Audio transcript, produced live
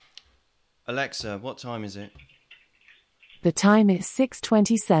Alexa, what time is it? The time is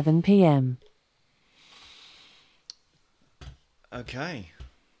 6:27 p.m. Okay.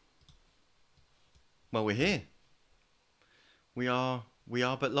 Well, we're here. We are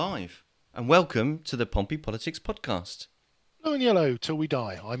but live. And welcome to the Pompey Politics Podcast. Blue and yellow till we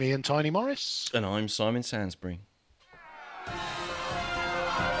die. I'm Ian Tiny Morris. And I'm Simon Sansbury.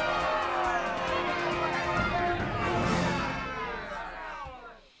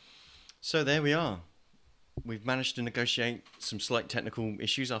 So there we are. We've managed to negotiate some slight technical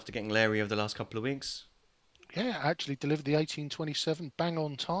issues after getting leery over the last couple of weeks. Yeah, actually delivered the 1827 bang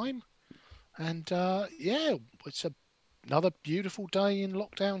on time. And it's another beautiful day in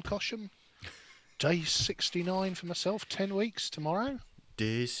lockdown Cosham. Day 69 for myself, 10 weeks tomorrow.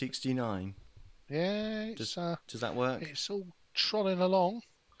 Day 69. Yeah, does that work? It's all trolling along.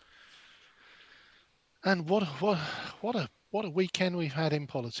 And what a weekend we've had in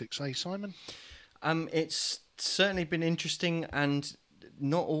politics, eh, Simon? It's certainly been interesting, and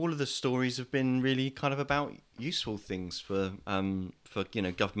not all of the stories have been really kind of about useful things for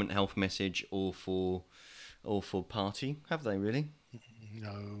government health message or for party, have they really?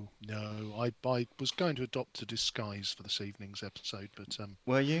 No. I was going to adopt a disguise for this evening's episode, but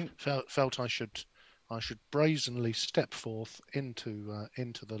were you? Felt I should brazenly step forth into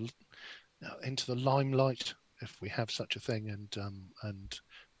the limelight, if we have such a thing, and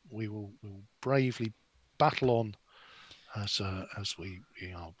we will bravely battle on as we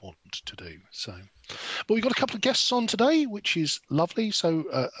are wont to do. So, but we've got a couple of guests on today, which is lovely. So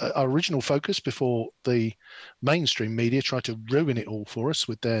our original focus before the mainstream media tried to ruin it all for us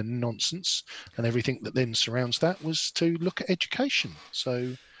with their nonsense and everything that then surrounds that was to look at education.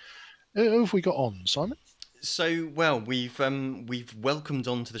 So who have we got on, Simon? So, well, we've welcomed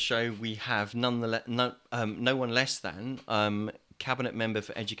onto the show. We have no one less than Cabinet Member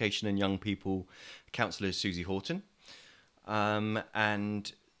for Education and Young People, Cllr Suzy Horton.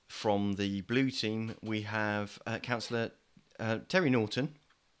 And from the blue team, we have Cllr Terry Norton.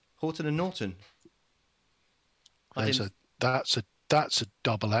 Horton and Norton. That's a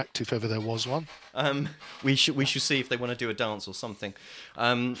double act, if ever there was one. We should see if they want to do a dance or something.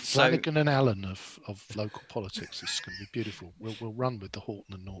 Flanagan and Allen of local politics. This is going to be beautiful. We'll run with the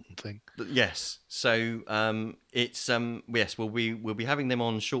Horton and Norton thing. Yes. So we'll be having them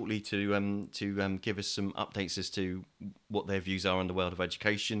on shortly to give us some updates as to what their views are on the world of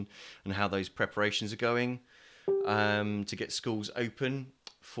education and how those preparations are going to get schools open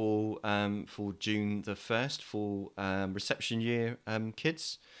for June the 1st for reception year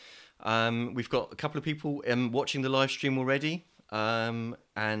kids. We've got a couple of people watching the live stream already, and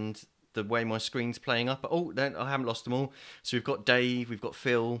the way my screen's playing up. Oh, I haven't lost them all. So we've got Dave, we've got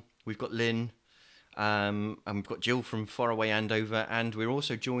Phil, we've got Lynn, and we've got Jill from faraway Andover, and we're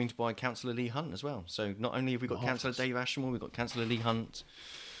also joined by Councillor Lee Hunt as well. So not only have we got Councillor Dave Ashmore, we've got Councillor Lee Hunt.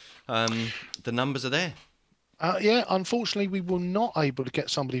 The numbers are there. Unfortunately, we were not able to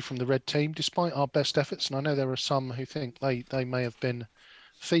get somebody from the red team, despite our best efforts. And I know there are some who think they may have been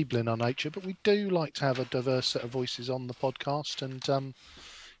feeble in our nature, but we do like to have a diverse set of voices on the podcast. And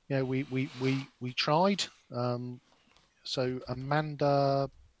we tried. So Amanda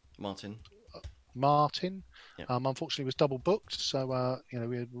Martin, yeah. Unfortunately was double booked. So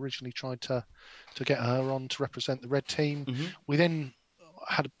we had originally tried to get her on to represent the red team. Mm-hmm. We then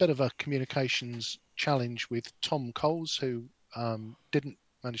had a bit of a communications challenge with Tom Coles, who didn't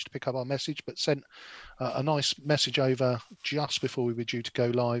manage to pick up our message, but sent a nice message over just before we were due to go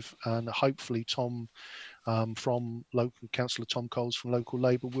live. And hopefully Tom from local Councillor Tom Coles from local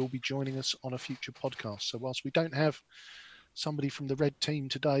Labour will be joining us on a future podcast. So whilst we don't have somebody from the red team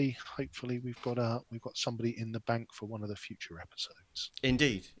today, hopefully we've got somebody in the bank for one of the future episodes.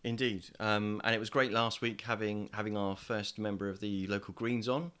 Indeed. And it was great last week having our first member of the local Greens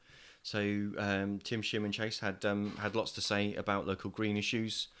on. So Tim Shim and Chase had lots to say about local green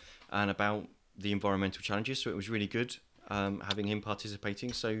issues and about the environmental challenges. So it was really good having him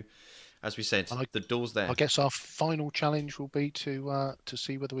participating. So as we said, the door's there. I guess our final challenge will be to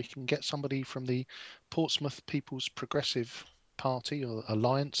see whether we can get somebody from the Portsmouth People's Progressive Party or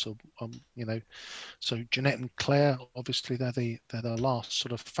Alliance, or so Jeanette and Claire. Obviously, they're the last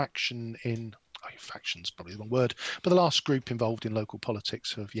sort of faction in. Faction's probably the wrong word, but the last group involved in local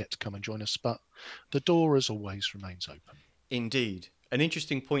politics have yet to come and join us. But the door, as always, remains open. Indeed, an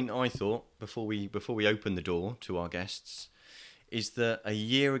interesting point I thought before we open the door to our guests is that a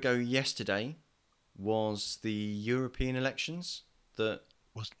year ago yesterday was the European elections that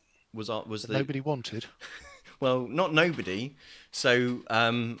was the nobody wanted. Well, not nobody. So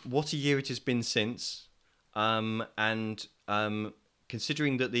what a year it has been since, and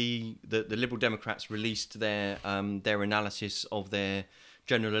considering that the Liberal Democrats released their analysis of their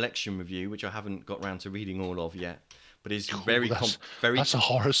general election review, which I haven't got round to reading all of yet, but is that's a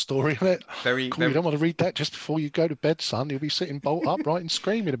horror story, isn't it? Very, You don't want to read that just before you go to bed, son. You'll be sitting bolt upright and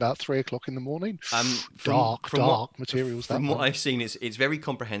screaming about 3:00 in the morning. Dark materials. From what I've seen, it's very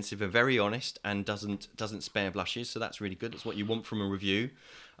comprehensive and very honest, and doesn't spare blushes. So that's really good. That's what you want from a review,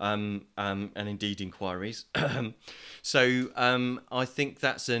 and indeed inquiries. So I think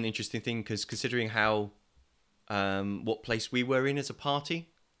that's an interesting thing, because considering how what place we were in as a party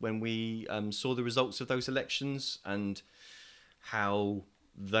when we saw the results of those elections, and how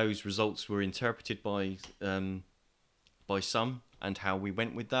those results were interpreted by some, and how we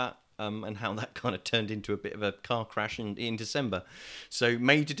went with that, and how that kind of turned into a bit of a car crash in December. So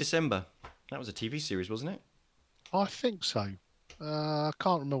May to December, that was a TV series, wasn't it? I think so. I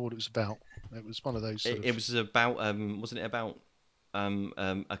can't remember what it was about. It was one of those. It was about, wasn't it about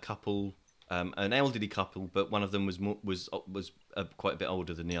a couple, an elderly couple, but one of them was quite a bit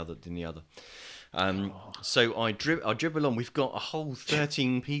older than the other. So I dribble on. We've got a whole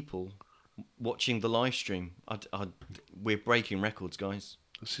 13 people watching the live stream. We're breaking records, guys.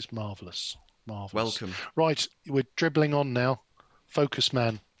 This is marvellous. Welcome. Right, we're dribbling on now. Focus,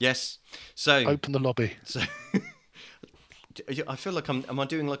 man. Yes. So open the lobby. So I feel like am I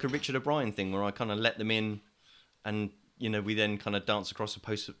doing like a Richard O'Brien thing, where I kind of let them in, and we then kind of dance across a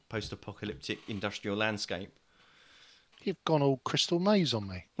post-apocalyptic industrial landscape. You've gone all Crystal Maze on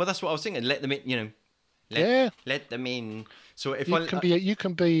me. Well, that's what I was thinking. Let them in, let them in. So if I'll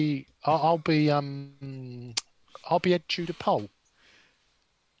be Ed Tudor Pole.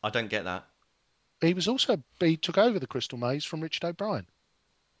 I don't get that. He took over the Crystal Maze from Richard O'Brien,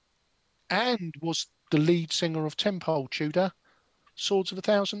 and was the lead singer of Tempole Tudor, Swords of a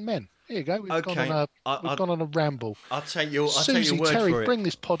Thousand Men. Here you go. We've gone on a ramble. I'll take your Suzy, word Terry, for it. Bring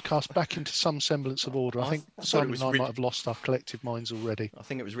this podcast back into some semblance of order. I think Simon and I might have lost our collective minds already. I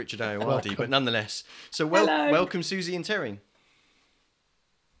think it was Richard Ayoade, but nonetheless. So welcome, Suzy and Terry.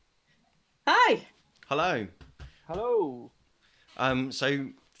 Hi. Hello. Hello. So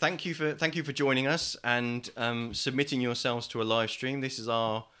thank you for joining us and submitting yourselves to a live stream. This is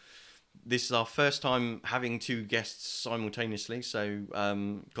our first time having two guests simultaneously, so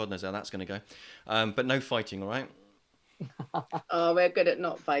God knows how that's going to go. But no fighting, all right? Oh, we're good at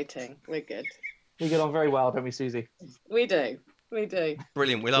not fighting. We're good. We get on very well, don't we, Suzy? We do.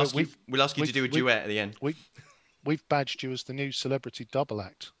 Brilliant. We'll ask you to do a duet at the end. We've badged you as the new celebrity double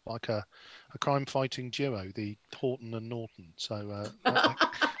act, like a crime-fighting duo, the Horton and Norton. So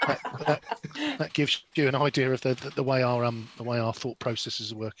that gives you an idea of the way our thought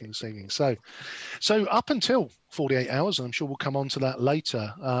processes are working this evening. So up until 48 hours, and I'm sure we'll come on to that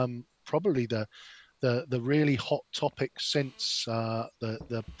later. Probably the really hot topic since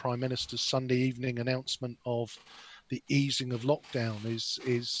the Prime Minister's Sunday evening announcement of the easing of lockdown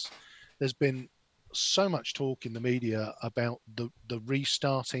is there's been so much talk in the media about the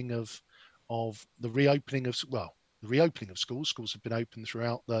restarting of the reopening of schools. Schools have been open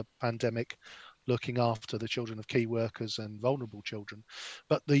throughout the pandemic, looking after the children of key workers and vulnerable children.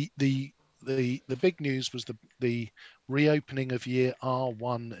 But the big news was the reopening of year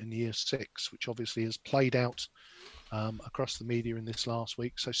R1 and year 6, which obviously has played out across the media in this last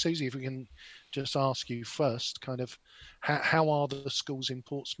week. So Suzy, if we can just ask you first, kind of how are the schools in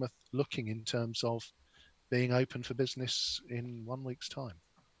Portsmouth looking in terms of being open for business in 1 week's time?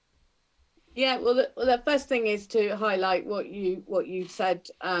 Yeah, well, the first thing is to highlight what you said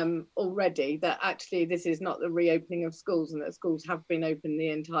already, that actually this is not the reopening of schools, and that schools have been open the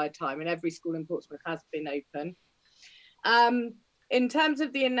entire time, and every school in Portsmouth has been open. In terms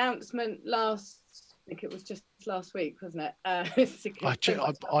of the announcement I think it was just last week, wasn't it?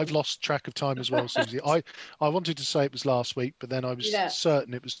 I've lost track of time as well, Suzy. I wanted to say it was last week, but then I was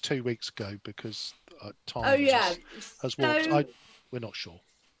certain it was 2 weeks ago, because time has walked. We're not sure.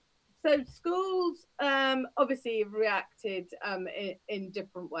 So schools obviously have reacted in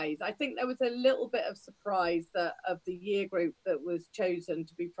different ways. I think there was a little bit of surprise of the year group that was chosen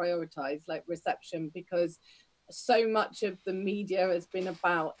to be prioritised, like reception, because so much of the media has been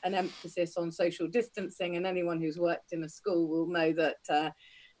about an emphasis on social distancing, and anyone who's worked in a school will know that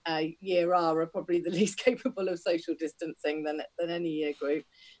year R are probably the least capable of social distancing than any year group.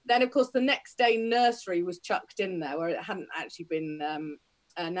 Then, of course, the next day nursery was chucked in there, where it hadn't actually been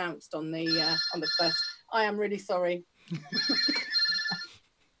announced on the first. I am really sorry.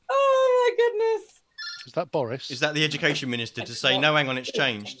 Oh my goodness. Is that Boris? Is that the education minister to say, no, hang on, it's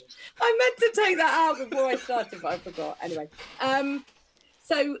changed? I meant to take that out before I started, but I forgot. Anyway,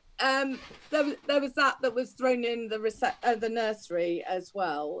 So there was that was thrown in the nursery as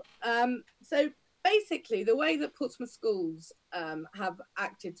well. So basically, the way that Portsmouth schools have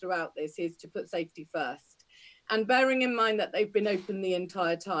acted throughout this is to put safety first. And bearing in mind that they've been open the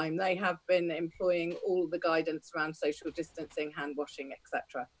entire time, they have been employing all the guidance around social distancing, hand washing,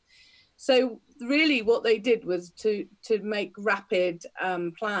 etc. So really what they did was to make rapid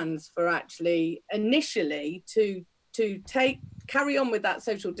plans for actually initially to carry on with that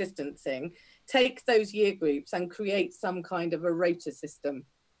social distancing, take those year groups and create some kind of a rota system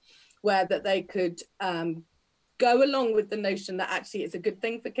where that they could go along with the notion that actually it's a good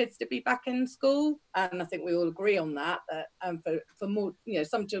thing for kids to be back in school. And I think we all agree on that, for more,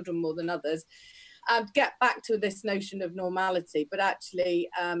 some children more than others, get back to this notion of normality, but actually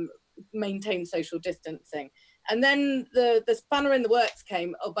maintain social distancing. And then the spanner in the works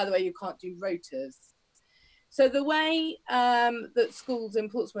came, oh, by the way, you can't do rotas. So the way that schools in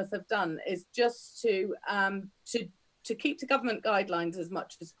Portsmouth have done is just to keep to government guidelines as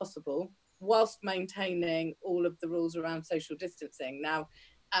much as possible, whilst maintaining all of the rules around social distancing. Now,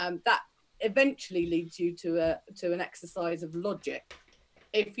 that eventually leads you to an exercise of logic.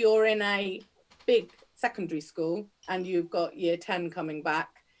 If you're in a big secondary school and you've got year 10 coming back,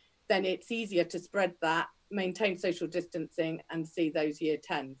 then it's easier to spread that, maintain social distancing and see those year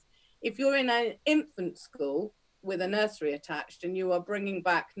 10s. If you're in an infant school with a nursery attached and you are bringing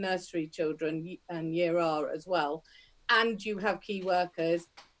back nursery children and year R as well, and you have key workers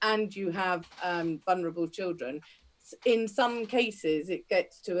and you have vulnerable children, in some cases it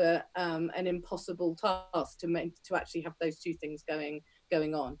gets to an impossible task to actually have those two things going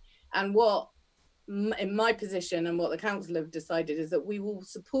on. And what, in my position and what the council have decided, is that we will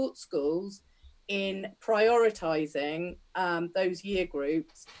support schools in prioritising those year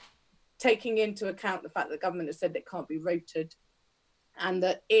groups, taking into account the fact that government has said it can't be rotated, and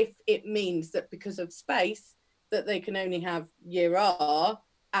that if it means that because of space that they can only have year R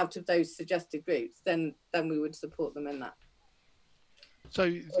out of those suggested groups, then we would support them in that. So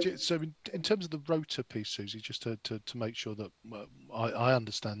in terms of the rota piece, Susie, just to make sure that I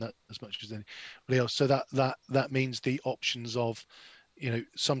understand that as much as anybody else. So that means the options of,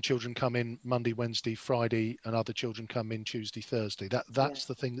 some children come in Monday, Wednesday, Friday, and other children come in Tuesday, Thursday. That's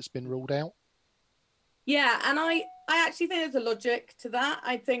the thing that's been ruled out. Yeah, and I actually think there's a logic to that.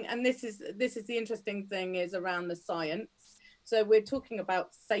 I think, and this is the interesting thing, is around the science. So we're talking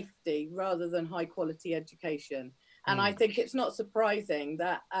about safety rather than high quality education. And I think it's not surprising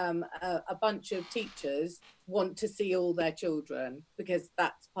that a bunch of teachers want to see all their children, because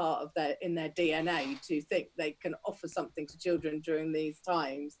that's part of their DNA, to think they can offer something to children during these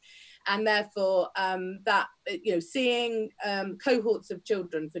times. And therefore seeing cohorts of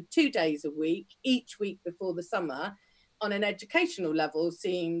children for 2 days a week, each week before the summer, on an educational level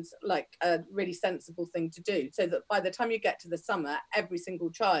seems like a really sensible thing to do, so that by the time you get to the summer, every single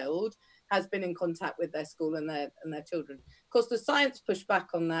child has been in contact with their school and their children. Of course, the science pushback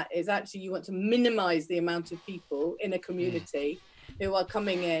on that is actually you want to minimise the amount of people in a community who are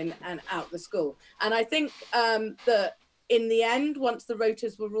coming in and out the school. And I think that in the end, once the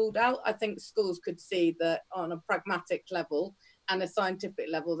rotas were ruled out, I think schools could see that on a pragmatic level and a scientific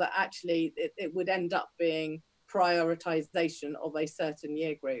level, that actually it would end up being prioritisation of a certain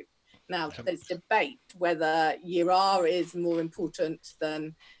year group. Now, there's debate whether year R is more important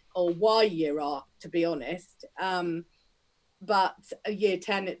than, or why year R, to be honest. But a year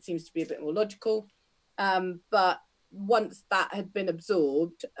 10, it seems to be a bit more logical. But once that had been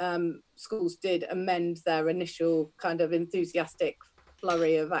absorbed, schools did amend their initial kind of enthusiastic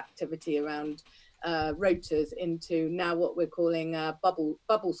flurry of activity around rotas into now what we're calling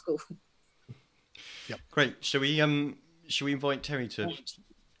bubble school. Yep. Great. Shall we invite Terry to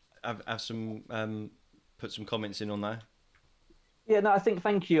have some put some comments in on that? Yeah, no,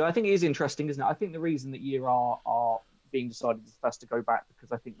 thank you. I think it is interesting, isn't it? I think the reason that year R are being decided is first to go back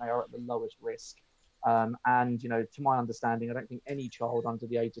because I think they are at the lowest risk. And, to my understanding, I don't think any child under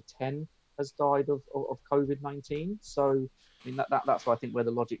the age of 10 has died of COVID-19. So, I mean, that's why I think where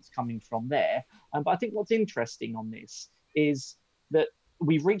the logic's coming from there. But I think what's interesting on this is that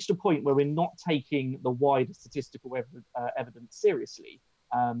we've reached a point where we're not taking the wider statistical evidence seriously.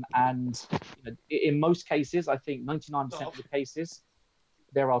 And in most cases, I think 99% of the cases,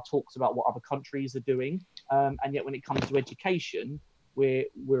 there are talks about what other countries are doing. And yet when it comes to education, we're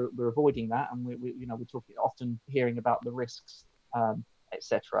avoiding that. And we're talking, often hearing about the risks,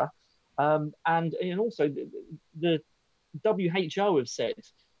 etc. And also the WHO have said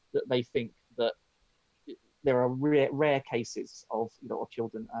that they think that there are rare cases of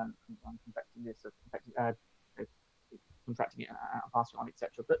children contracting this, contracting it and passing it on,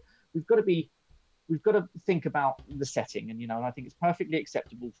 etc. But we've got to think about the setting, and and I think it's perfectly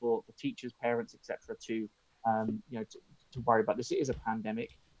acceptable for teachers, parents, etc. to to worry about this. It is a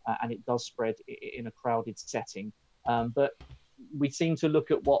pandemic, and it does spread in a crowded setting. But we seem to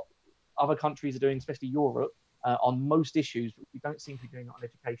look at what other countries are doing, especially Europe, on most issues, but we don't seem to be doing it on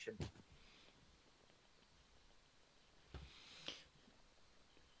education.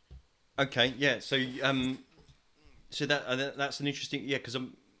 Okay, yeah. So that's an interesting, yeah, because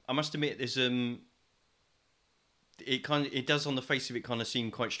I must admit there's it does on the face of it kind of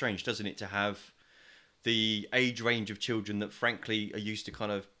seem quite strange, doesn't it, to have the age range of children that frankly are used to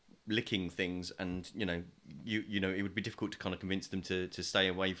kind of licking things, and it would be difficult to kind of convince them to stay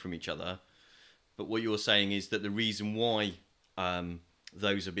away from each other. But what you're saying is that the reason why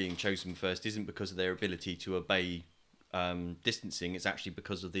those are being chosen first isn't because of their ability to obey distancing. It's actually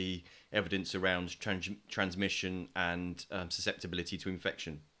because of the evidence around transmission and susceptibility to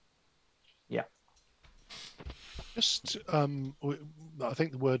infection. Yeah. Just, I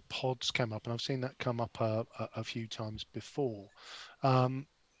think the word pods came up, and I've seen that come up a few times before. Do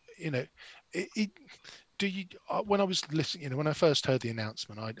you? When I was listening, when I first heard the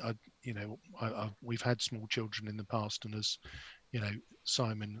announcement, we've had small children in the past, and as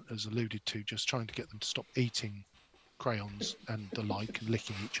Simon has alluded to, just trying to get them to stop eating crayons and the like and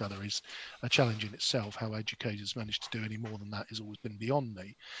licking each other is a challenge in itself. How educators manage to do any more than that has always been beyond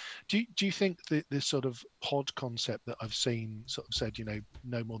me. Do you think that this sort of pod concept that I've seen sort of said,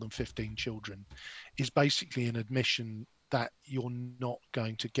 no more than 15 children, is basically an admission that you're not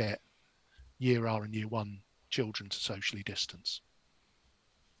going to get year R and year 1 children to socially distance?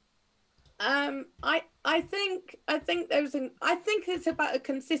 I think it's about a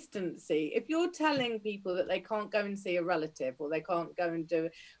consistency. If you're telling people that they can't go and see a relative, or they can't go and do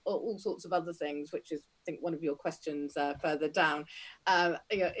all sorts of other things, which is I think one of your questions further down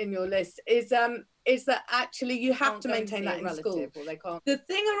in your list, is that actually you have to maintain that in school. Or they can't. The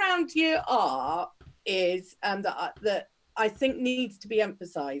thing around year R is that I think needs to be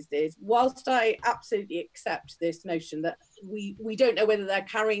emphasised is, whilst I absolutely accept this notion that we don't know whether they're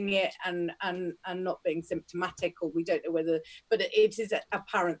carrying it and not being symptomatic, or we don't know whether, but it is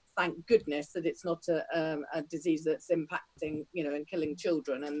apparent, thank goodness, that it's not a disease that's impacting, and killing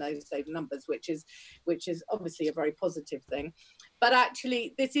children and those same numbers, which is obviously a very positive thing. But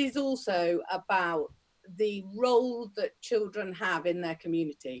actually, this is also about the role that children have in their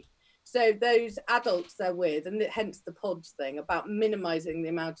community. So those adults they're with, and hence the pods thing about minimising the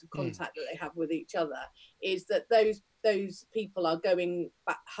amount of contact that they have with each other, is that those people are going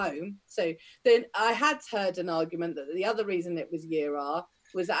back home. So then I had heard an argument that the other reason it was year R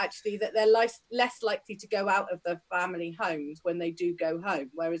was actually that they're less likely to go out of their family homes when they do go home,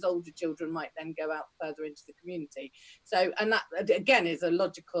 whereas older children might then go out further into the community. So, and that again is a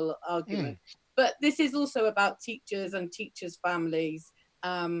logical argument. But this is also about teachers and teachers' families.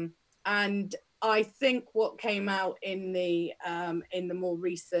 And I think what came out in the more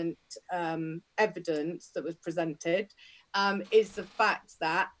recent evidence that was presented is the fact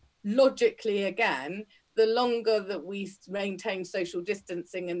that logically, again, the longer that we maintain social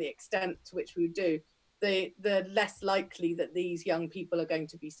distancing and the extent to which we do, the less likely that these young people are going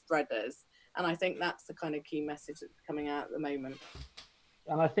to be spreaders. And I think that's the kind of key message that's coming out at the moment.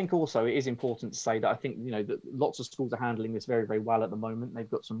 And I think also it is important to say that I think, that lots of schools are handling this very, very well at the moment. They've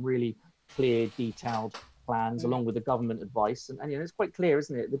got some really clear, detailed plans along with the government advice. And it's quite clear,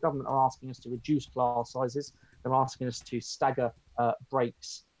 isn't it? The government are asking us to reduce class sizes. They're asking us to stagger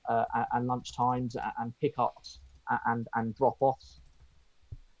breaks and lunch times and pickups and drop-offs.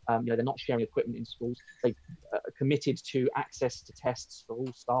 They're not sharing equipment in schools. They've committed to access to tests for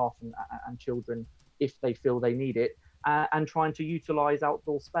all staff and children if they feel they need it. And trying to utilise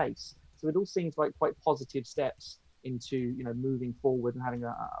outdoor space. So it all seems like quite positive steps into moving forward and having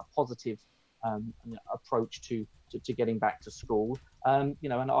a positive approach to getting back to school. And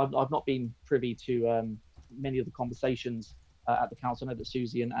I've not been privy to many of the conversations at the council. I know that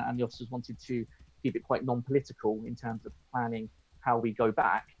Suzy and the officers wanted to keep it quite non-political in terms of planning how we go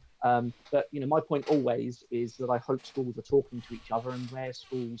back. But my point always is that I hope schools are talking to each other, and where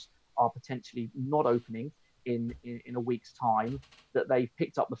schools are potentially not opening in a week's time, that they've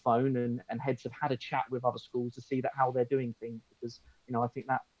picked up the phone and heads have had a chat with other schools to see that how they're doing things, because I think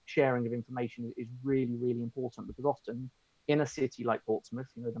that sharing of information is really, really important, because often in a city like Portsmouth,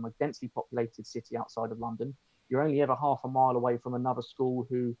 the most densely populated city outside of London, you're only ever half a mile away from another school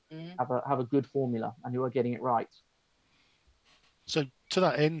who have a good formula and who are getting it right. So to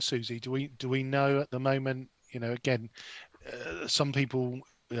that end, Suzy, do we know at the moment, again, some people,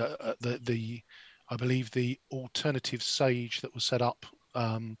 I believe the alternative SAGE that was set up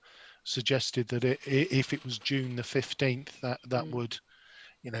suggested that if it was June the 15th, that would,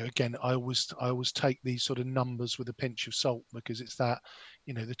 again, I always take these sort of numbers with a pinch of salt, because it's that,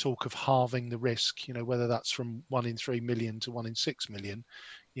 the talk of halving the risk, whether that's from 1 in 3 million to 1 in 6 million,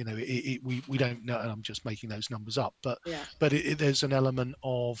 we don't know, and I'm just making those numbers up, but there's an element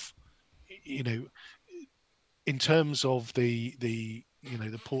of, in terms of the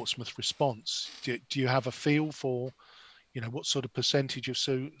Portsmouth response, do you have a feel for, what sort of percentage of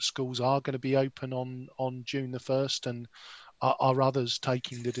schools are going to be open on June the 1st, and are others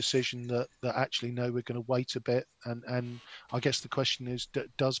taking the decision that actually, no, we're going to wait a bit? And I guess the question is,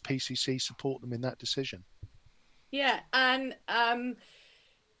 does PCC support them in that decision? Yeah, and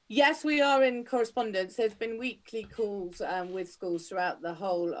yes, we are in correspondence. There's been weekly calls with schools throughout the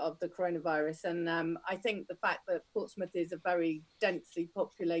whole of the coronavirus. And I think the fact that Portsmouth is a very densely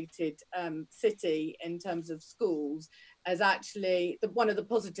populated city in terms of schools has actually, one of the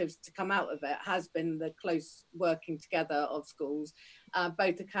positives to come out of it has been the close working together of schools,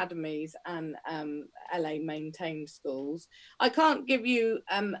 both academies and LA maintained schools. I can't give you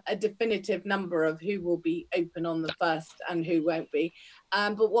a definitive number of who will be open on the 1st and who won't be.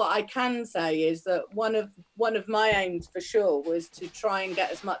 But what I can say is that one of my aims for sure was to try and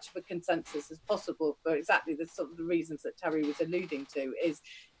get as much of a consensus as possible for exactly the sort of the reasons that Terry was alluding to, is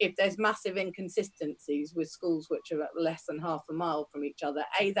if there's massive inconsistencies with schools which are less than half a mile from each other,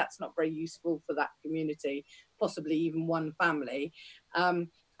 A, that's not very useful for that community, possibly even one family. And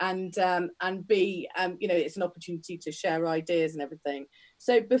B, it's an opportunity to share ideas and everything.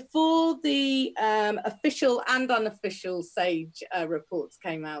 So before the official and unofficial SAGE reports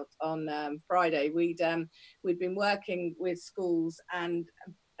came out on Friday, we'd been working with schools, and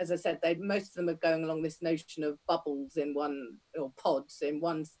as I said, most of them are going along this notion of bubbles in one, or pods in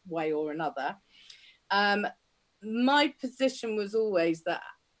one way or another. My position was always that,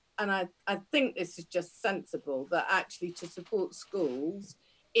 and I think this is just sensible, that actually to support schools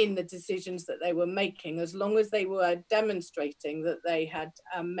in the decisions that they were making, as long as they were demonstrating that they had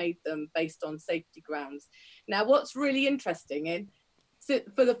made them based on safety grounds. Now, what's really interesting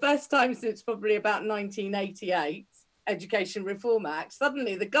for the first time since probably about 1988, Education Reform Act,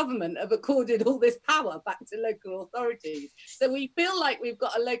 suddenly the government have accorded all this power back to local authorities. So we feel like we've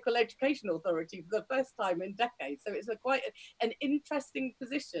got a local education authority for the first time in decades. So it's quite an interesting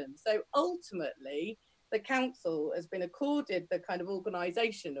position. So ultimately, the council has been accorded the kind of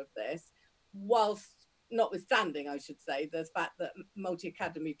organisation of this, whilst notwithstanding, I should say, the fact that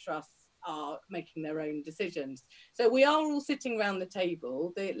multi-academy trusts are making their own decisions. So we are all sitting around the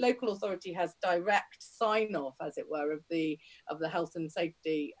table. The local authority has direct sign-off, as it were, of the health and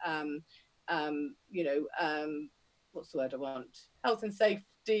safety. What's the word I want? Health and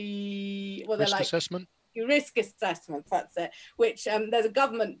safety. Well, risk assessment. Risk assessments, that's it, which there's a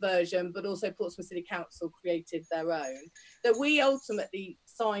government version, but also Portsmouth City Council created their own, that we ultimately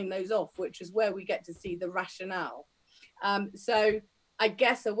sign those off, which is where we get to see the rationale. So I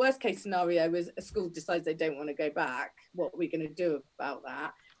guess a worst case scenario is a school decides they don't want to go back. What are we going to do about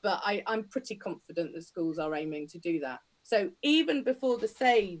that? But I'm pretty confident that schools are aiming to do that. So even before the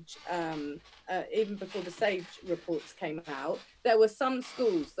SAGE, reports came out, there were some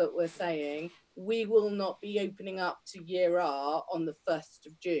schools that were saying, we will not be opening up to Year R on the 1st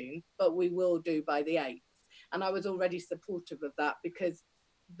of June, but we will do by the 8th. And I was already supportive of that because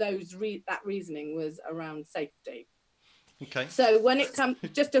that reasoning was around safety. Okay. So when it comes,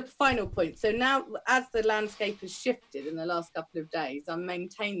 just a final point. So now, as the landscape has shifted in the last couple of days, I'm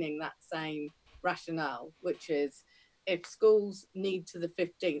maintaining that same rationale, which is if schools need to the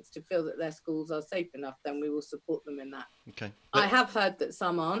 15th to feel that their schools are safe enough, then we will support them in that. Okay. I have heard that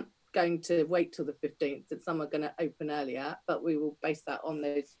some aren't going to wait till the 15th, that some are going to open earlier, but we will base that on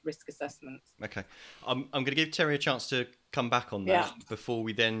those risk assessments. Okay. I'm going to give Terry a chance to come back on that before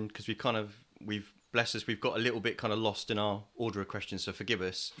we then, because we've bless us, we've got a little bit kind of lost in our order of questions, so forgive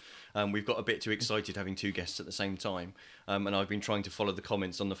us. We've got a bit too excited having two guests at the same time, and I've been trying to follow the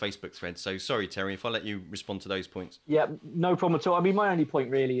comments on the Facebook thread. So sorry, Terry, if I let you respond to those points. Yeah, no problem at all. I mean, my only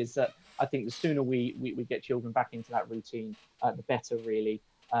point really is that I think the sooner we get children back into that routine, the better, really.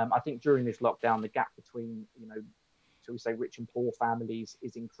 I think during this lockdown, the gap between, shall we say, rich and poor families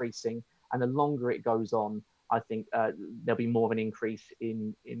is increasing, and the longer it goes on, I think there'll be more of an increase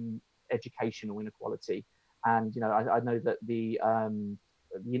in educational inequality. And I know that the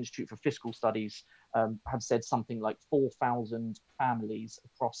Institute for Fiscal Studies have said something like 4,000 families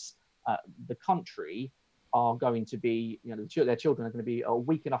across the country are going to be, their children are going to be a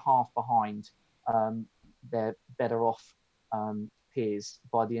week and a half behind their better off peers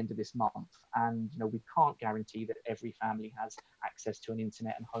by the end of this month. And, we can't guarantee that every family has access to an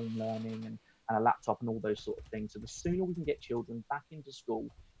internet and home learning and a laptop and all those sort of things. So the sooner we can get children back into school,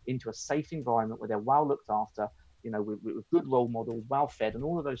 into a safe environment where they're well looked after, with good role models, well fed, and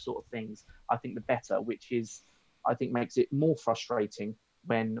all of those sort of things, I think the better, which is, I think, makes it more frustrating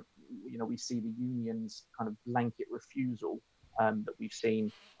when, we see the union's kind of blanket refusal that we've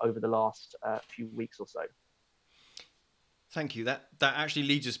seen over the last few weeks or so. Thank you. That actually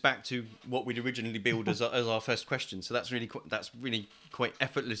leads us back to what we'd originally billed as our first question. So that's really quite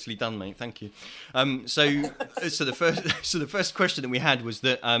effortlessly done, mate. Thank you. So the first question that we had was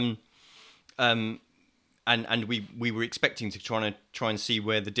that and we were expecting to try and see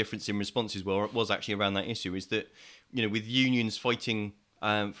where the difference in responses was actually around that issue. Is that, with unions fighting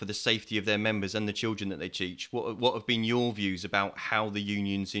for the safety of their members and the children that they teach, what have been your views about how the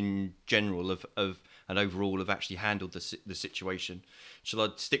unions in general and overall have actually handled the situation? Shall I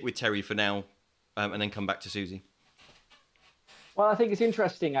stick with Terry for now, and then come back to Suzy? Well, I think it's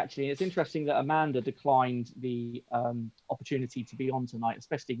interesting, actually. It's interesting that Amanda declined the opportunity to be on tonight,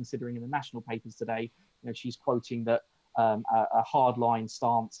 especially considering in the national papers today, she's quoting that a hardline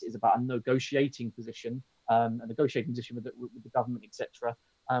stance is about a negotiating position with the government, etc.,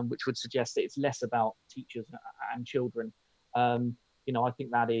 which would suggest that it's less about teachers and children. I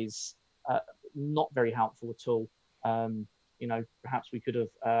think that is not very helpful at all. Perhaps we could have,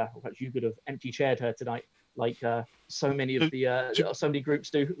 perhaps you could have empty chaired her tonight, like so many of the so many groups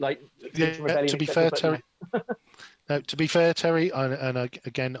do. Like, to be fair, Terry. No, to be fair, Terry, and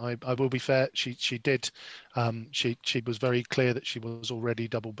again, I will be fair. She did. She was very clear that she was already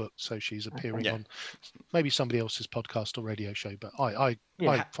double booked, so she's appearing on maybe somebody else's podcast or radio show. But I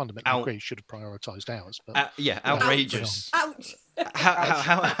fundamentally agree. Should have prioritised ours. But outrageous. Ouch.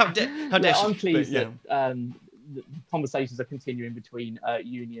 How dare she? I'm pleased that the conversations are continuing between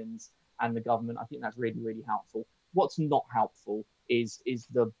unions and the government. I think that's really, really helpful. What's not helpful is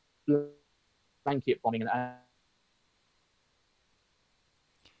the blanket bombing.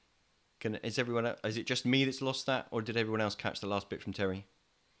 Is it just me that's lost that, or did everyone else catch the last bit from Terry?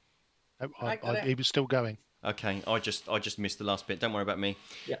 He was still going. Okay, I just missed the last bit. Don't worry about me.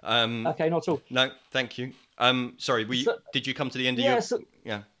 Yeah. Okay, not at all. No, thank you. Sorry, did you come to the end of your?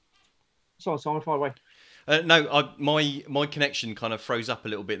 Yeah. Sorry, far away. No, my connection kind of froze up a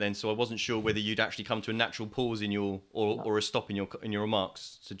little bit then, so I wasn't sure whether you'd actually come to a natural pause in your or a stop in your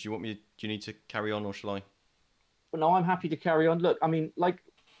remarks. So do you need to carry on, or shall I? Well, no, I'm happy to carry on. Look, I mean,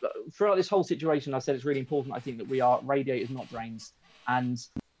 throughout this whole situation, I said it's really important. I think that we are radiators, not drains, and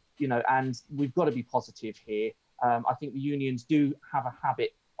we've got to be positive here. I think the unions do have a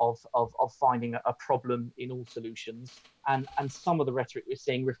habit of finding a problem in all solutions, and some of the rhetoric we're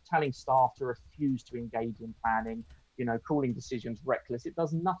seeing, telling staff to refuse to engage in planning, calling decisions reckless. It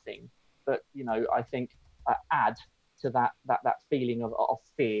does nothing but, I think add to that feeling of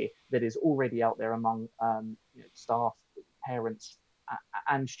fear that is already out there among staff, parents,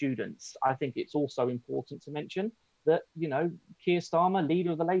 and students. I think it's also important to mention that, Keir Starmer,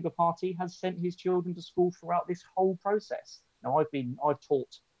 leader of the Labour Party, has sent his children to school throughout this whole process. Now, I've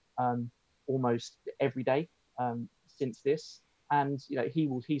taught almost every day since this, and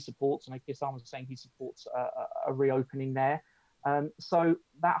he supports, and Keir Starmer was saying he supports a reopening there. So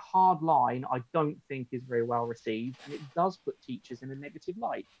that hard line, I don't think, is very well received, and it does put teachers in a negative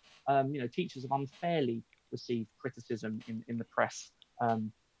light. Teachers have unfairly received criticism in the press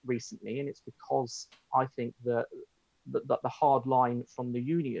recently, and it's because I think that the hard line from the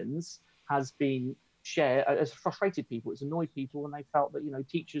unions has been shared, has frustrated people, it's annoyed people, and they felt that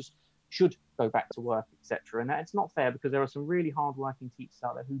teachers should go back to work, etc. And it's not fair, because there are some really hard-working teachers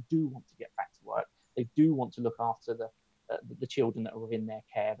out there who do want to get back to work. They do want to look after the children that are within their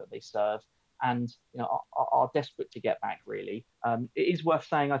care that they serve, and are desperate to get back. Really, it is worth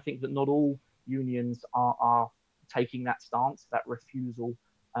saying, I think, that not all unions are taking that stance, that refusal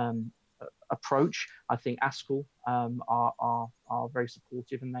approach. I think ASCL are very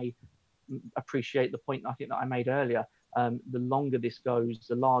supportive, and they appreciate the point I think that I made earlier. The longer this goes,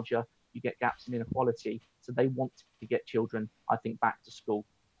 the larger you get gaps in inequality. So they want to get children, I think, back to school.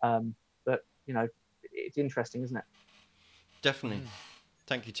 But it's interesting, isn't it? Definitely.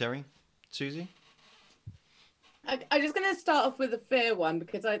 Thank you, Terry. Suzy? I'm just going to start off with a fair one,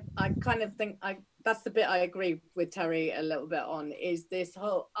 because I kind of think that's the bit I agree with Terry a little bit on, is this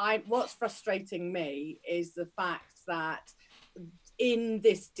whole, what's frustrating me is the fact that in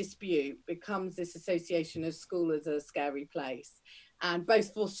this dispute becomes this association of school as a scary place. and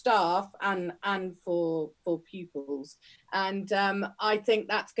both for staff and for pupils. And I think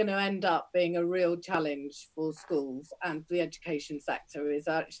that's going to end up being a real challenge for schools and for the education sector, is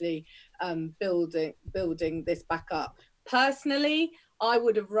actually building this back up. Personally, I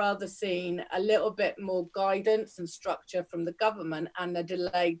would have rather seen a little bit more guidance and structure from the government and a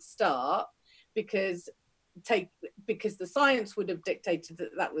delayed start, because the science would have dictated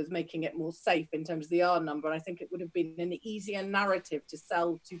that was making it more safe in terms of the R number. And I think it would have been an easier narrative to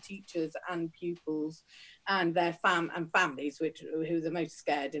sell to teachers and pupils and their families, who are the most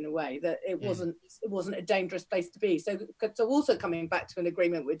scared in a way, that it wasn't a dangerous place to be. So also coming back to an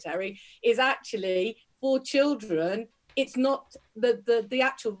agreement with Terry is actually for children, it's not the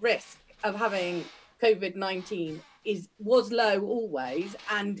actual risk of having COVID-19 was low always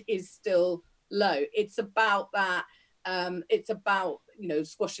and is still low. It's about that. It's about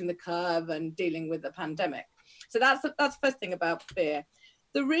squashing the curve and dealing with the pandemic. So that's the first thing about fear.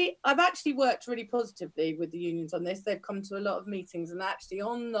 I've actually worked really positively with the unions on this. They've come to a lot of meetings, and actually,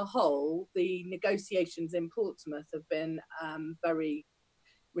 on the whole, the negotiations in Portsmouth have been very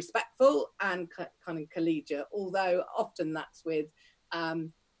respectful and kind of collegiate. Although often that's with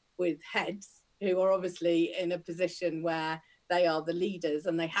heads who are obviously in a position where they are the leaders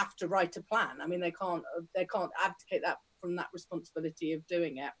and they have to write a plan. I mean, they can't abdicate that from that responsibility of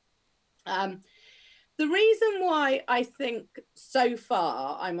doing it. The reason why I think so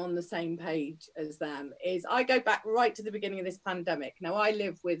far I'm on the same page as them is I go back right to the beginning of this pandemic. Now, I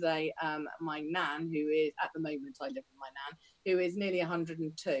live with my nan, who is, at the moment, I live with my nan, who is nearly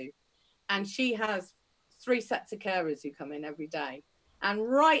 102. And she has 3 sets of carers who come in every day. And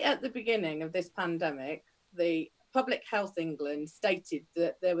right at the beginning of this pandemic, the Public Health England stated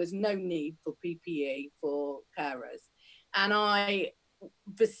that there was no need for PPE for carers. And I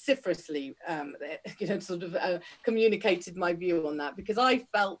vociferously communicated my view on that, because I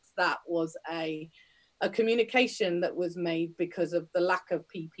felt that was a communication that was made because of the lack of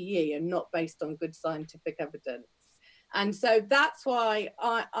PPE and not based on good scientific evidence. And so that's why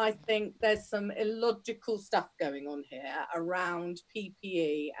I think there's some illogical stuff going on here around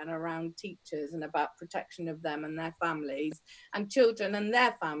PPE and around teachers and about protection of them and their families and children and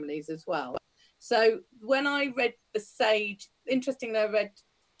their families as well. So when I read the SAGE, interestingly, I read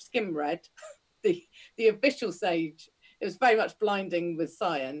the official SAGE. It was very much blinding with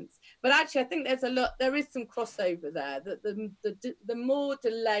science, but actually I think there is some crossover there, that the more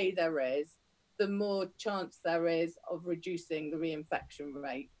delay there is, the more chance there is of reducing the reinfection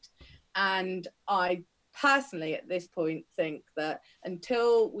rate. And I personally at this point think that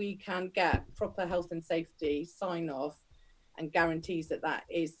until we can get proper health and safety sign off and guarantees that that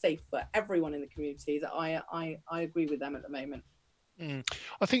is safe for everyone in the community, that I agree with them at the moment.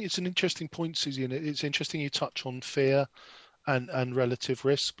 I think it's an interesting point, Suzy, and it's interesting you touch on fear and relative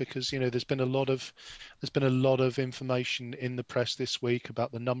risk, because there's been a lot of information in the press this week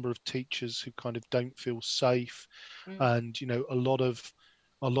about the number of teachers who kind of don't feel safe, and a lot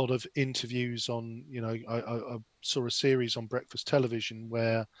of interviews on I saw a series on breakfast television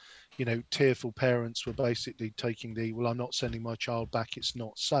where tearful parents were basically taking I'm not sending my child back, it's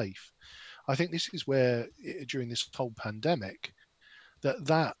not safe. I think this is where during this whole pandemic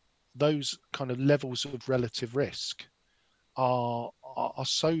that those kind of levels of relative risk are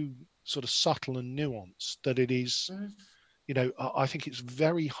so sort of subtle and nuanced that it is, I think it's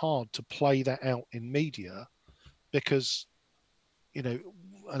very hard to play that out in media, because, and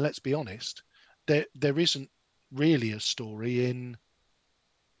let's be honest, there isn't really a story in,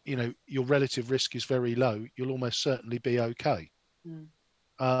 your relative risk is very low, you'll almost certainly be okay.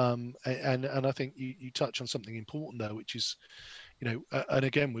 And I think you touch on something important there, which is, and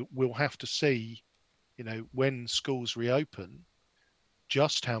again, we'll have to see, when schools reopen,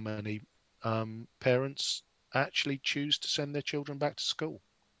 just how many parents actually choose to send their children back to school.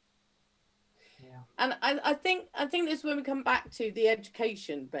 Yeah. And I think this is when we come back to the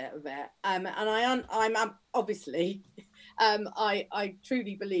education bit of it. And I'm obviously, I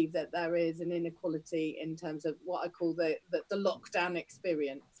truly believe that there is an inequality in terms of what I call the lockdown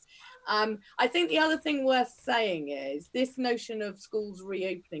experience. I think the other thing worth saying is this notion of schools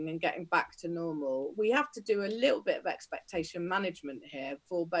reopening and getting back to normal. We have to do a little bit of expectation management here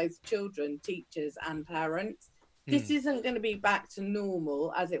for both children, teachers and parents. This isn't going to be back to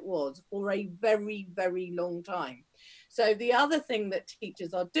normal as it was for a very, very long time. So the other thing that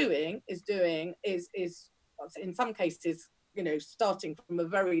teachers are doing is in some cases starting from a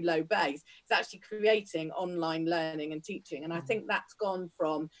very low base. It's actually creating online learning and teaching. And I think that's gone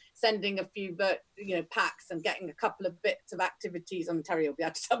from sending a few packs and getting a couple of bits of activities, and Terry will be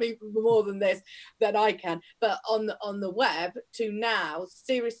able to tell me more than this than I can, but on the web, to now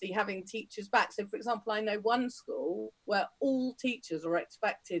seriously having teachers back. So for example, I know one school where all teachers are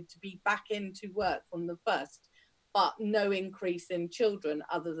expected to be back into work from the 1st, but no increase in children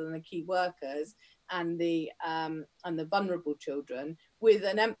other than the key workers and the vulnerable children, with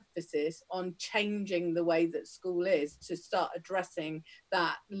an emphasis on changing the way that school is to start addressing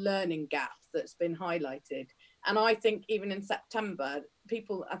that learning gap that's been highlighted. And I think even in September,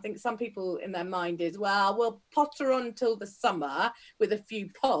 some people in their mind is, well, we'll potter on till the summer with a few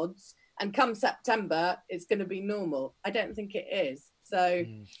pods, and come September, it's going to be normal. I don't think it is. So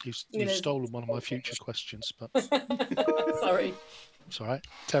you've stolen one of my future questions, but sorry. It's all right.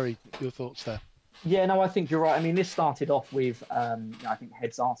 Terry, your thoughts there? Yeah, no, I think you're right. I mean, this started off with, I think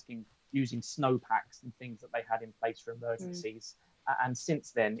heads using snow packs and things that they had in place for emergencies. And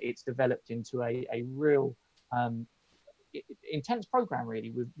since then, it's developed into a real intense program,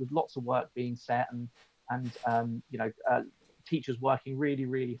 really, with lots of work being set and teachers working really,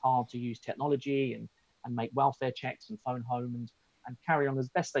 really hard to use technology and make welfare checks and phone home and carry on as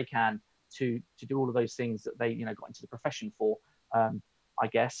best they can to do all of those things that they got into the profession for, I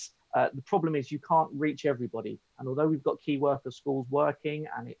guess. The problem is you can't reach everybody. And although we've got key worker schools working,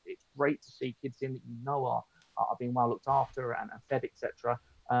 and it's great to see kids in that are being well looked after and fed, etc.,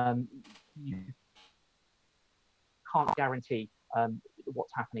 you can't guarantee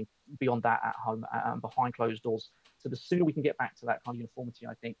what's happening beyond that at home and behind closed doors. So the sooner we can get back to that kind of uniformity,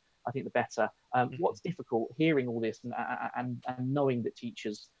 I think the better. What's difficult, hearing all this and knowing that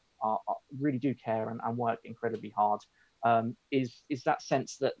teachers really do care and work incredibly hard, is that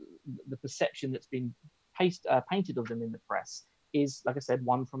sense that the perception that's been painted of them in the press is, like I said,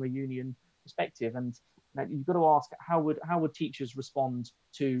 one from a union perspective. And you've got to ask, how would teachers respond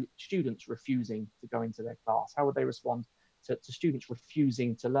to students refusing to go into their class? How would they respond to students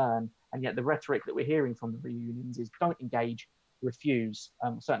refusing to learn? And yet the rhetoric that we're hearing from the unions is don't engage, refuse,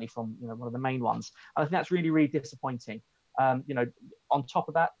 certainly from one of the main ones. And I think that's really, really disappointing. On top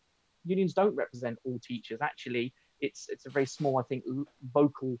of that, unions don't represent all teachers. Actually, it's a very small, I think,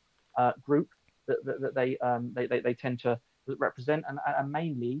 vocal group that they tend to represent, and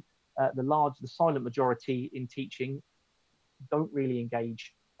mainly the silent majority in teaching don't really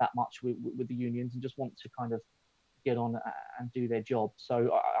engage that much with the unions and just want to kind of get on and do their job.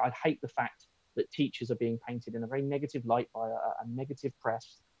 So I hate the fact that teachers are being painted in a very negative light by a negative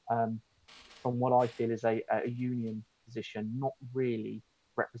press from what I feel is a union position, not really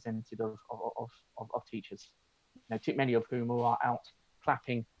representative of teachers. Many of whom are out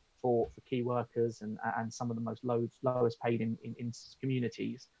clapping for key workers and some of the lowest paid in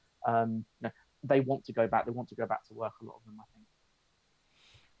communities. They want to go back. They want to go back to work. A lot of them, I think.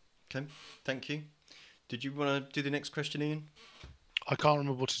 Okay, thank you. Did you want to do the next question, Ian? I can't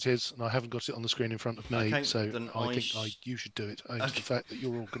remember what it is, and I haven't got it on the screen in front of me. Okay, so I think you should do it. Owing to the fact that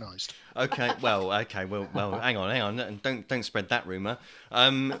you're organised. Okay. Well. Hang on, and don't spread that rumour.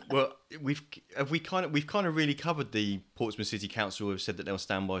 We've kind of really covered the Portsmouth City Council who have said that they'll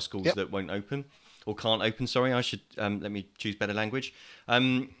stand by schools that won't open or can't open. Sorry, I should let me choose better language.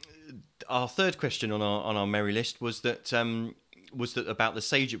 Our third question on our merry list was that about the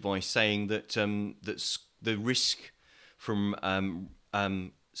sage advice, saying that the risk from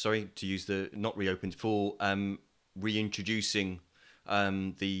sorry to use the not reopened for reintroducing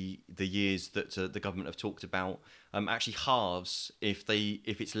the years that the government have talked about actually halves if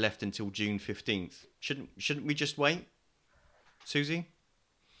it's left until June 15th. Shouldn't we just wait, Suzy?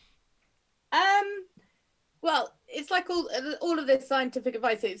 Well, it's like all of this scientific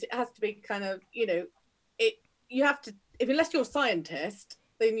advice. It has to be kind of you have to, unless you're a scientist,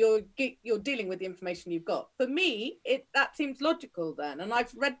 then you're dealing with the information you've got. For me, that seems logical then. And I've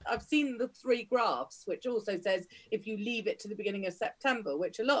seen the 3 graphs, which also says if you leave it to the beginning of September,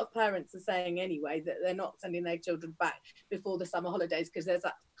 which a lot of parents are saying anyway, that they're not sending their children back before the summer holidays because there's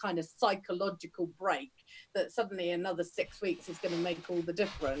that kind of psychological break that suddenly another 6 weeks is going to make all the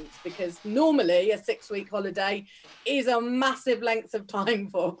difference, because normally a 6-week holiday is a massive length of time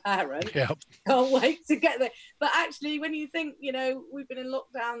for a parent. Yep. Can't wait to get there. But actually, when you think, we've been in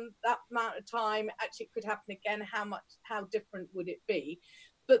lockdown that amount of time, actually it could happen again, how different would it be?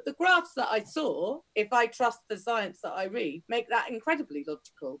 But the graphs that I saw, if I trust the science that I read, make that incredibly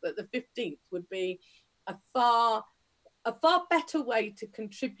logical, that the 15th would be a far better way to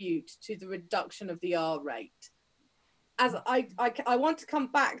contribute to the reduction of the R rate. As I want to come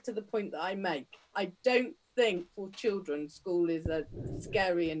back to the point that I make. I don't think for children school is a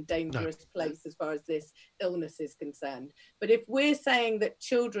scary and dangerous place as far as this illness is concerned. But if we're saying that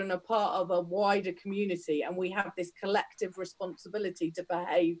children are part of a wider community and we have this collective responsibility to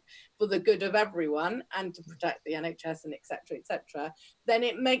behave for the good of everyone and to protect the NHS and etc., then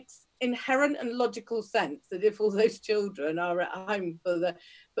it makes inherent and logical sense that if all those children are at home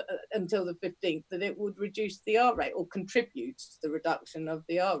until the 15th, that it would reduce the R rate or contribute to the reduction of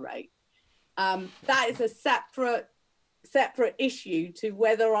the R rate. That is a separate issue to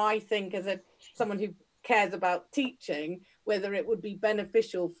whether I think, as someone who cares about teaching, whether it would be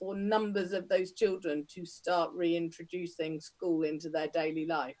beneficial for numbers of those children to start reintroducing school into their daily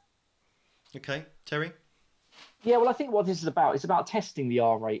life. Okay, Terry? Yeah, well, I think what this is about, it's about testing the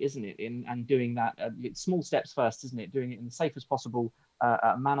R rate, isn't it? And doing that, small steps first, isn't it? Doing it in the safest possible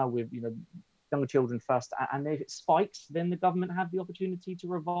manner with, younger children first. And if it spikes, then the government have the opportunity to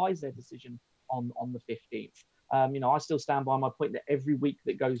revise their decision on the 15th. I still stand by my point that every week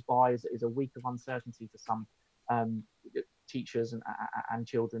that goes by is a week of uncertainty for some teachers and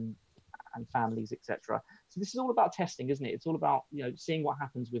children and families, etc. So this is all about testing, isn't it? It's all about seeing what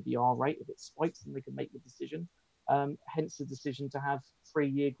happens with the R rate. If it spikes, then they can make the decision. Hence the decision to have 3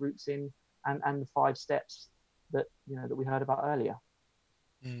 year groups in and the 5 steps that that we heard about earlier.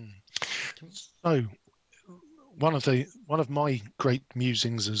 So one of my great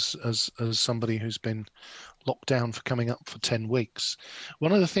musings as somebody who's been locked down for coming up for 10 weeks,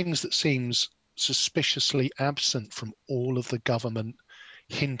 one of the things that seems suspiciously absent from all of the government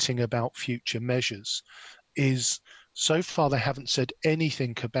hinting about future measures is, so far they haven't said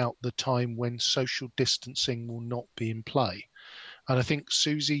anything about the time when social distancing will not be in play. And I think,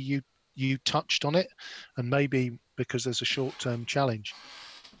 Suzy, you touched on it, and maybe because there's a short-term challenge,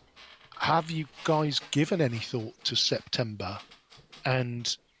 have you guys given any thought to September?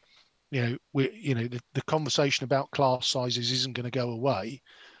 And the conversation about class sizes isn't going to go away.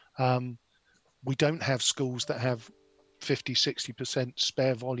 We don't have schools that have 50-60%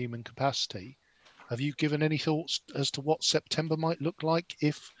 spare volume and capacity. Have you given any thoughts as to what September might look like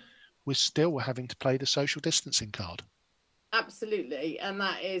if we're still having to play the social distancing card? Absolutely, and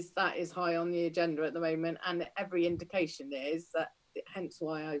that is high on the agenda at the moment, and every indication is that, hence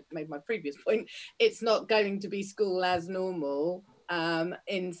why I made my previous point, it's not going to be school as normal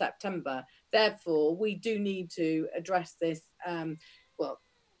in September. Therefore, we do need to address this,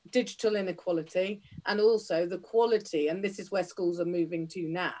 digital inequality, and also the quality, and this is where schools are moving to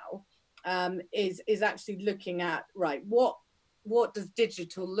now, is actually looking at, right, what does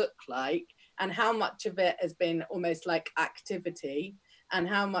digital look like, and how much of it has been almost like activity, and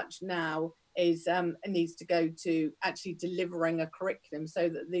how much now is needs to go to actually delivering a curriculum so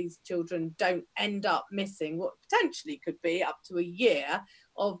that these children don't end up missing what potentially could be up to a year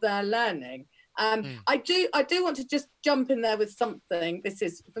of their learning. I do want to just jump in there with something. This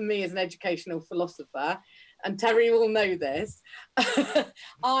is, for me, as an educational philosopher, and Terry will know this.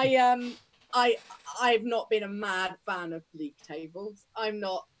 I've not been a mad fan of league tables. I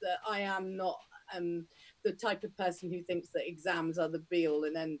am not the type of person who thinks that exams are the be all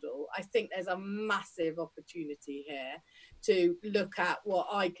and end all. I think there's a massive opportunity here to look at what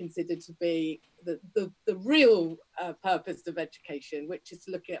I consider to be the real purpose of education, which is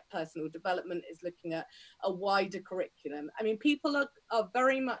looking at personal development, is looking at a wider curriculum. I mean, people are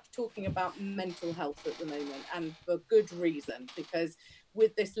very much talking about mental health at the moment, and for good reason, because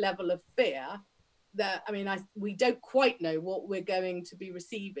with this level of fear, we don't quite know what we're going to be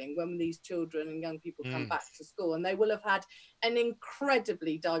receiving when these children and young people come back to school, and they will have had an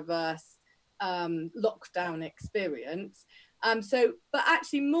incredibly diverse lockdown experience. But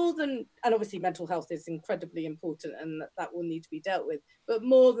actually, more than, and obviously mental health is incredibly important, and that will need to be dealt with. But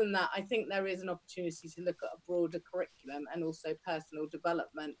more than that, I think there is an opportunity to look at a broader curriculum and also personal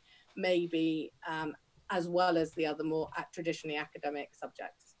development, maybe as well as the other more traditionally academic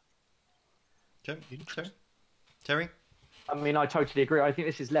subjects. Okay. Terry? I mean, I totally agree. I think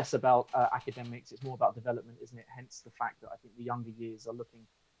this is less about academics. It's more about development, isn't it? Hence the fact that I think the younger years are looking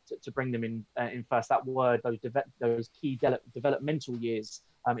to bring them in first. That word, those key developmental years,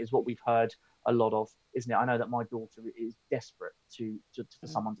 is what we've heard a lot of, isn't it? I know that my daughter is desperate for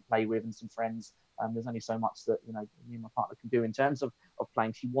someone to play with and some friends. There's only so much that me and my partner can do in terms of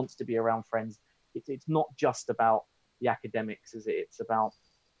playing. She wants to be around friends. It's not just about the academics, is it? It's about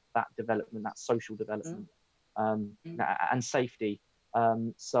that development, that social development, and safety.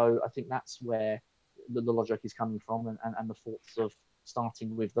 So I think that's where the logic is coming from, and the thoughts of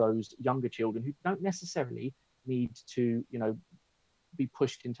starting with those younger children who don't necessarily need to, be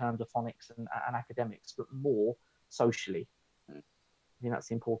pushed in terms of phonics and academics, but more socially. I think that's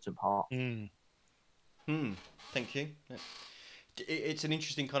the important part. Thank you. It's an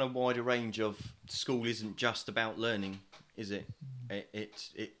interesting kind of wider range of school isn't just about learning, is it?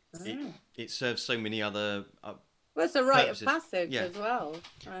 It serves so many other well, it's a rite purposes. of passage as well,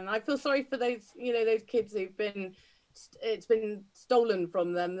 and I feel sorry for those those kids who've been stolen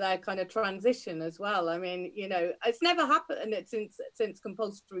from them, their kind of transition as well. I mean, it's never happened since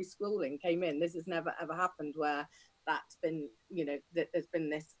compulsory schooling came in. This has never ever happened where that's been that there's been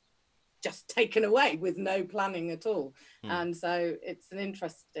this just taken away with no planning at all. And so it's an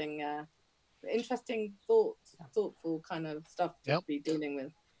interesting thoughtful kind of stuff to be dealing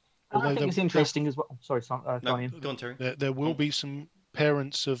with. I think it's interesting as well. Sorry, go on, Terry. There will be some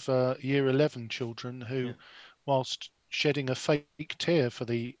parents of year 11 children who, whilst shedding a fake tear for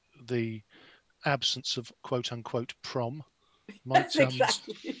the absence of quote unquote prom, might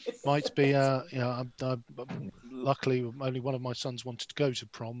be luckily only one of my sons wanted to go to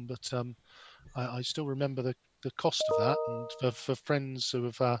prom, but I still remember the cost of that, and for friends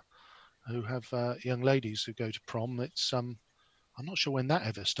who have young ladies who go to prom, it's I'm not sure when that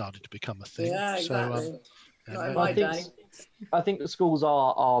ever started to become a thing. Yeah, exactly. So, not in my day. I think the schools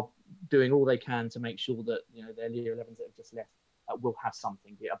are doing all they can to make sure that their year 11s that have just left will have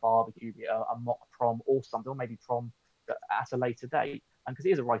something, be it a barbecue, be it a mock prom or something, or maybe prom at a later date, because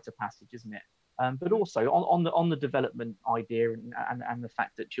it is a rite of passage, isn't it? But also on the development idea and the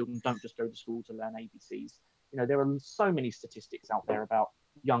fact that children don't just go to school to learn ABCs. There are so many statistics out there about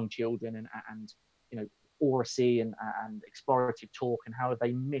young children and oracy and explorative talk, and how if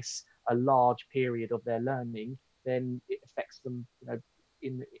they miss a large period of their learning, then it affects them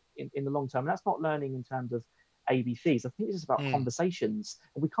in the long term. And that's not learning in terms of ABCs. I think it's just about conversations,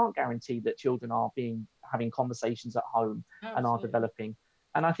 and we can't guarantee that children are having conversations at home. Absolutely. And are developing.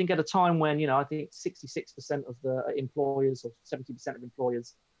 And I think at a time when I think 66% of the employers or 70% of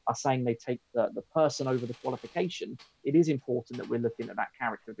employers are saying they take the person over the qualification, it is important that we're looking at that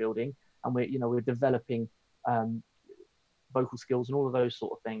character building, and we're developing vocal skills and all of those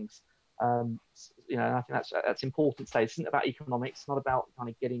sort of things. And I think that's important to say. It isn't about economics. It's not about kind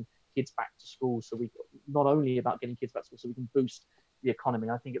of getting kids back to school. Not only about getting kids back to school so we can boost the economy.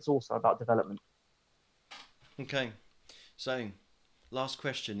 I think it's also about development. Okay, so last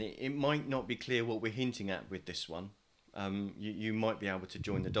question. It might not be clear what we're hinting at with this one. You might be able to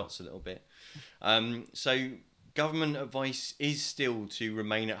join the dots a little bit. So government advice is still to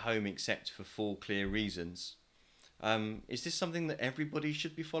remain at home except for 4 clear reasons. Is this something that everybody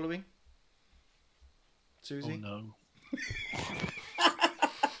should be following? Suzy? Oh no.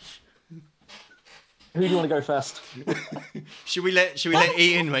 Who do you want to go first? Should we let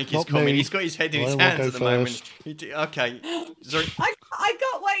Ian make his comment? He's got his head in his hands at the moment. Okay. Sorry. I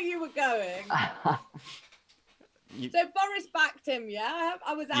got where you were going. So Boris backed him, yeah.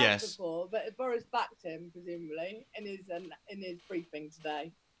 I was out before, but Boris backed him presumably in his briefing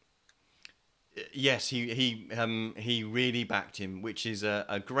today. Yes, he really backed him, which is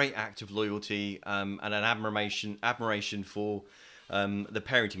a great act of loyalty and an admiration for the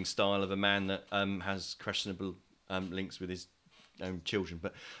parenting style of a man that has questionable links with his own children.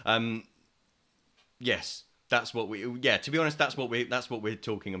 But yes, that's what we. Yeah, to be honest, that's what we're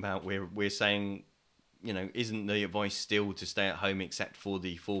talking about. We're saying, isn't the advice still to stay at home except for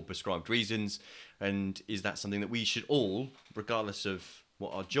the 4 prescribed reasons? And is that something that we should all, regardless of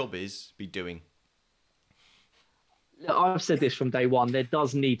what our job is, be doing? I've said this from day one. There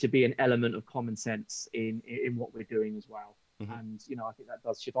does need to be an element of common sense in what we're doing as well. Mm-hmm. And I think that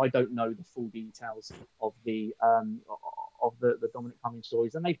does shift. I don't know the full details of the Dominic Cummings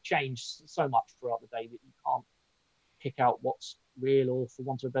stories, and they've changed so much throughout the day that you can't pick out what's real or, for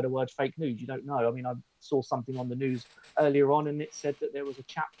want of a better word, fake news. You don't know. I mean, I saw something on the news earlier on, and it said that there was a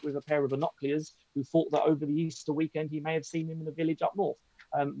chap with a pair of binoculars who thought that over the Easter weekend he may have seen him in a village up north.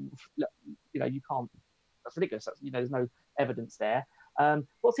 You can't. That's ridiculous. There's no evidence there.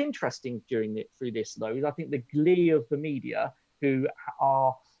 What's interesting through this though is I think the glee of the media who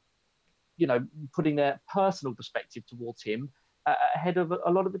are, putting their personal perspective towards him ahead of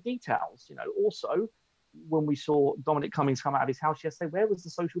a lot of the details. Also, when we saw Dominic Cummings come out of his house yesterday, where was the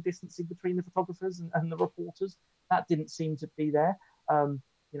social distancing between the photographers and the reporters? That didn't seem to be there,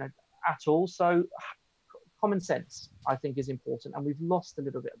 at all. So common sense, I think, is important, and we've lost a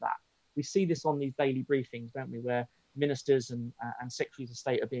little bit of that. We see this on these daily briefings, don't we, where ministers and secretaries of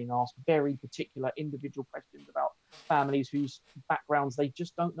state are being asked very particular individual questions about families whose backgrounds they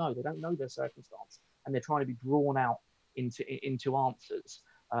just don't know. They don't know their circumstance, and they're trying to be drawn out into answers,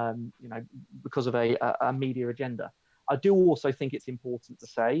 because of a media agenda. I do also think it's important to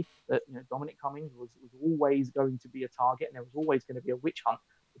say that Dominic Cummings was always going to be a target, and there was always going to be a witch hunt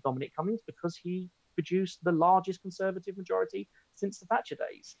for Dominic Cummings because he produced the largest Conservative majority since the Thatcher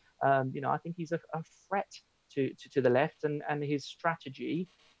days. I think he's a threat to the left, and his strategy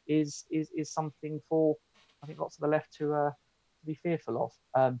is something for, I think, lots of the left to be fearful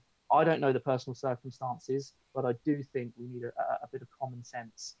of. I don't know the personal circumstances, but I do think we need a bit of common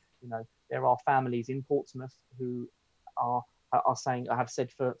sense. There are families in Portsmouth who are saying, I have said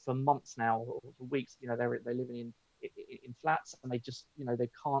for months now, or for weeks, they're living in flats, and they just, they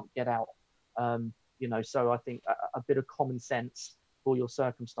can't get out. So I think a bit of common sense for your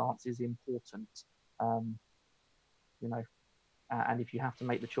circumstance is important. And if you have to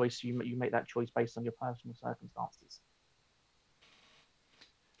make the choice, you make that choice based on your personal circumstances.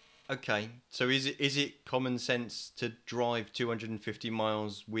 Okay, so is it common sense to drive 250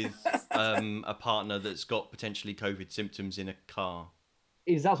 miles with a partner that's got potentially COVID symptoms in a car?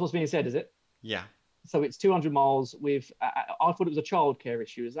 Is that what's being said, is it? Yeah. So it's 200 miles with, I thought it was a childcare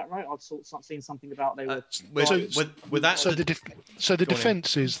issue. Is that right? I've seen something about they were... So the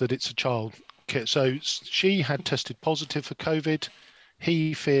defence is that it's a child care. So she had tested positive for COVID.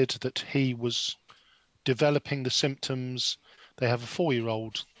 He feared that he was developing the symptoms. They have a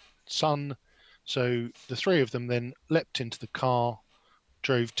 4-year-old son. So the three of them then leapt into the car,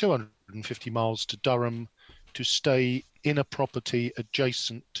 drove 250 miles to Durham to stay in a property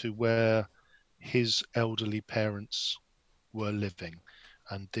adjacent to where his elderly parents were living.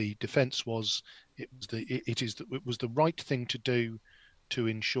 And the defence was it was the right thing to do to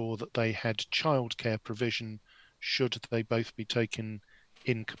ensure that they had childcare provision should they both be taken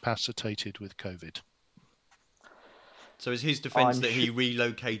incapacitated with COVID. So is his defence that he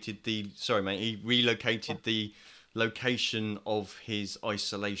relocated the location of his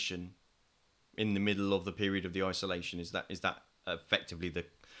isolation in the middle of the period of the isolation? Is that effectively the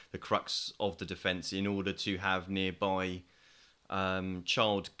crux of the defence, in order to have nearby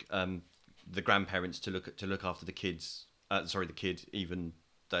the grandparents to look after the kids? The kid, even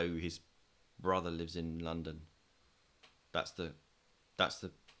though his brother lives in London.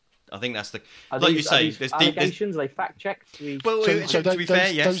 I think that's the. Like you say, there's allegations. They fact checked. Well, to be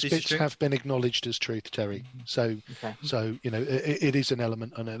fair, yes, those bits have been acknowledged as truth, Terry. So, so it is an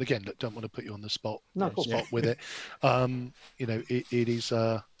element. And again, look, don't want to put you on the spot. With it. It is.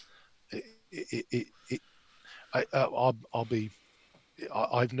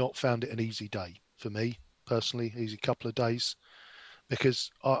 I've not found it an easy day for me personally. Easy couple of days,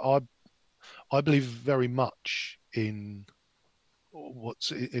 because I believe very much in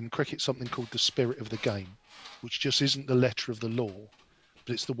what's in cricket something called the spirit of the game, which just isn't the letter of the law,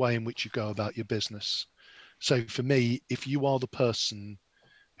 but it's the way in which you go about your business. So for me, if you are the person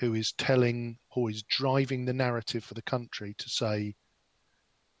who is telling or is driving the narrative for the country to say,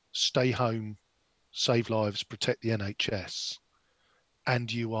 stay home, save lives, protect the NHS, and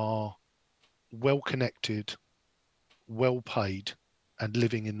you are well connected, well paid, and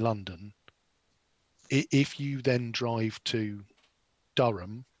living in London, if you then drive to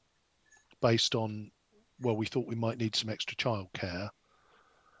Durham based on, well, we thought we might need some extra childcare,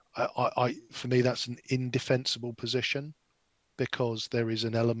 for me that's an indefensible position, because there is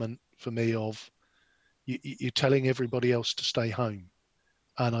an element for me of you're telling everybody else to stay home,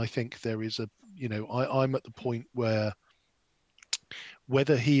 and I think there is I'm at the point where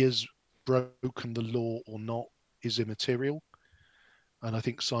whether he has broken the law or not is immaterial. And I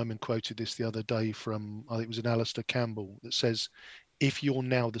think Simon quoted this the other day from, I think it was an Alistair Campbell, that says, if you're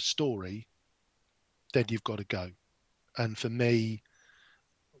now the story, then you've got to go. And for me,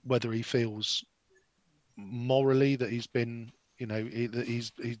 whether he feels morally that he's been,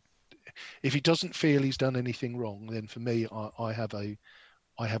 if he doesn't feel he's done anything wrong, then for me, I have a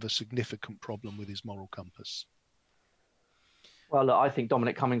significant problem with his moral compass. Well, look, I think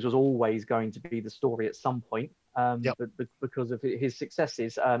Dominic Cummings was always going to be the story at some point, but because of his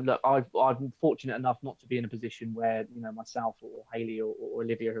successes. Look, I'm fortunate enough not to be in a position where myself or Hayley or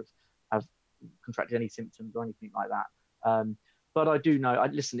Olivia have contracted any symptoms or anything like that. But I do know.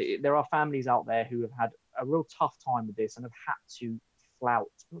 Listen, there are families out there who have had a real tough time with this and have had to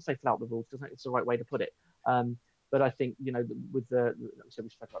flout the rules, because it's the right way to put it. But I think with we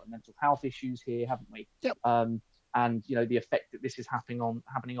spoke about the mental health issues here, haven't we? Yep. And the effect that this is happening on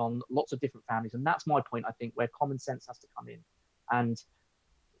lots of different families. And that's my point, I think, where common sense has to come in. And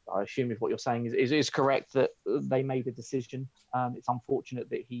I assume if what you're saying is correct, that they made a decision. It's unfortunate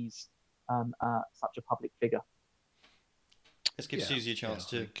that he's such a public figure. Let's give Suzy a chance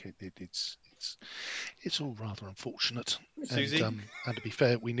too. It's all rather unfortunate. Suzy? And to be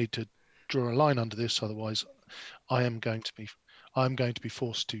fair, we need to draw a line under this, otherwise I am going to be I'm going to be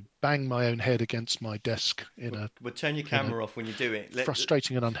forced to bang my own head against my desk in a Well, turn your camera off when you do it.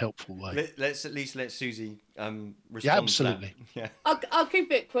 frustrating and unhelpful way. Let's at least let Suzy respond. Yeah, absolutely. To that. Yeah. I'll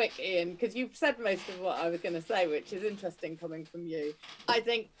keep it quick, Ian, because you've said most of what I was going to say, which is interesting coming from you. I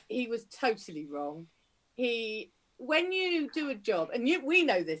think he was totally wrong. When you do a job, and we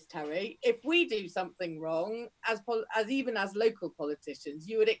know this, Terry, if we do something wrong, as even as local politicians,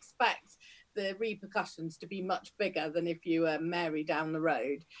 you would expect the repercussions to be much bigger than if you were Mary down the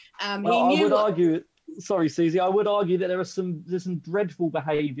road. Well, I would argue. Sorry, Suzy. I would argue that there's some dreadful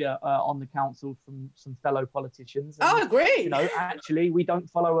behaviour on the council from some fellow politicians. And, I agree. You know, actually, we don't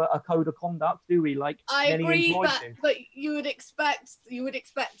follow a code of conduct, do we? Like I many agree, employees do. but you would expect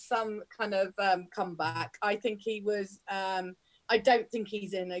some kind of comeback. I think he was. I don't think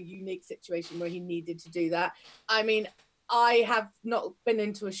he's in a unique situation where he needed to do that. I mean, I have not been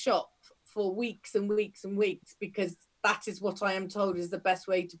into a shop for weeks and weeks and weeks because that is what I am told is the best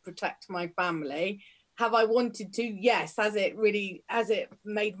way to protect my family. Have I wanted to? Yes. Has it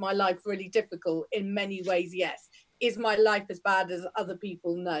made my life really difficult in many ways? Yes. Is my life as bad as other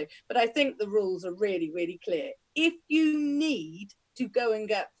people? No. But I think the rules are really, really clear. If you need to go and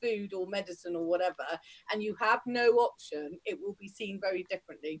get food or medicine or whatever, and you have no option, it will be seen very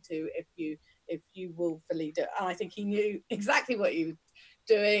differently to if you willfully do it. And I think he knew exactly what he was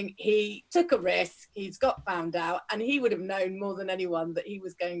doing. He took a risk. He's got found out, and he would have known more than anyone that he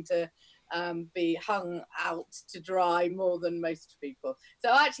was going to be hung out to dry more than most people. So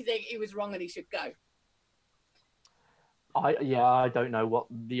I actually think he was wrong and he should go. I don't know what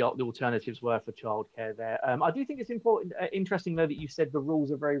the alternatives were for childcare there. I do think it's interesting though that you said the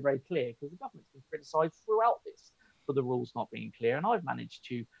rules are very, very clear, because the government's been criticised throughout this for the rules not being clear, and I've managed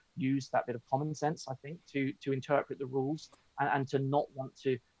to use that bit of common sense, I think, to interpret the rules and to not want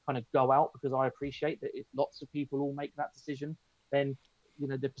to kind of go out, because I appreciate that if lots of people all make that decision, then you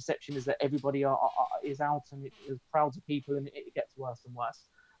know the perception is that everybody is out and there's crowds of people and it gets worse and worse.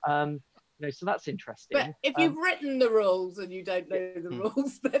 You know, so that's interesting. But if you've written the rules and you don't know the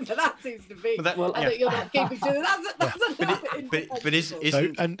rules, then that seems to be. I think you're not keeping to that's but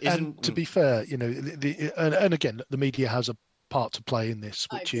isn't to be fair, you know, and again, the media has a part to play in this,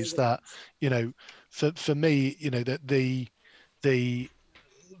 which is that, you know, for me, you know, that the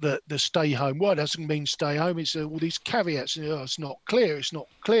stay home. Well, it doesn't mean stay home. It's all these caveats. You know, it's not clear.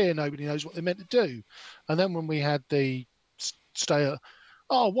 Nobody knows what they're meant to do. And then when we had the stay,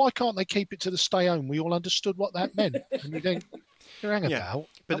 why can't they keep it to the stay home? We all understood what that meant. And you think, you're hang about.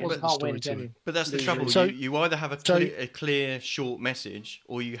 But that's the trouble. So, you either have a clear, short message,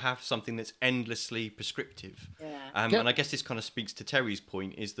 or you have something that's endlessly prescriptive. And I guess this kind of speaks to Terry's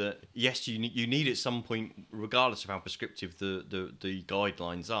point, is that yes, you need at some point, regardless of how prescriptive the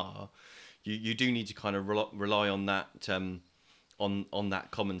guidelines are, you do need to kind of rely on that on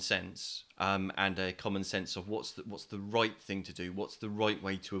that common sense, and a common sense of what's the right thing to do, what's the right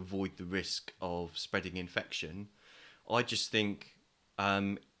way to avoid the risk of spreading infection. I just think,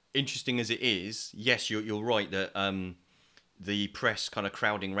 interesting as it is, yes, you're right that the press kind of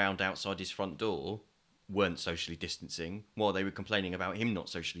crowding round outside his front door weren't socially distancing while they were complaining about him not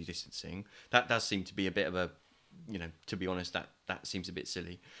socially distancing. That does seem to be a bit of a, you know, to be honest, that seems a bit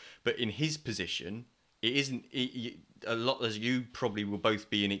silly. But in his position, it isn't a lot, as you probably will both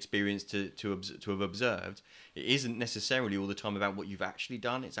be inexperienced to have observed. It isn't necessarily all the time about what you've actually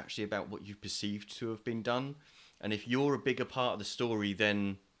done. It's actually about what you've perceived to have been done. And if you're a bigger part of the story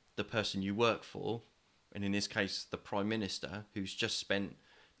than the person you work for, and in this case, the Prime Minister, who's just spent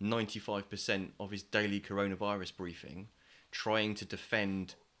 95% of his daily coronavirus briefing trying to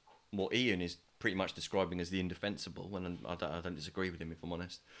defend what Ian is pretty much describing as the indefensible, and I don't disagree with him, if I'm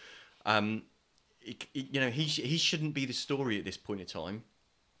honest. You know, he shouldn't be the story at this point in time.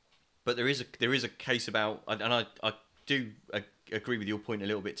 But there is a case about, and I do agree with your point a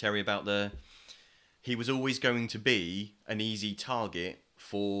little bit, Terry, about he was always going to be an easy target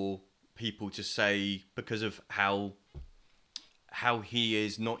for people to say, because of how he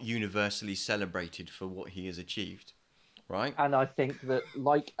is not universally celebrated for what he has achieved, right? And I think that,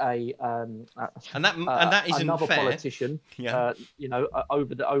 like and that isn't another fair. Politician, you know,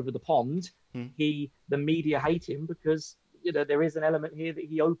 over the pond, the media hate him because, you know, there is an element here that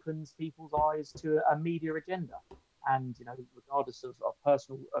he opens people's eyes to a media agenda, and, you know, regardless of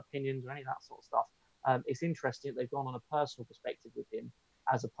personal opinions or any of that sort of stuff. It's interesting that they've gone on a personal perspective with him,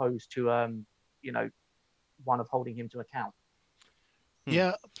 as opposed to, you know, one of holding him to account.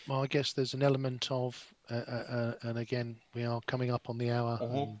 Yeah, well, I guess there's an element of, and again, we are coming up on the hour,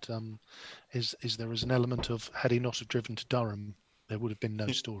 and there is an element of, had he not have driven to Durham, there would have been no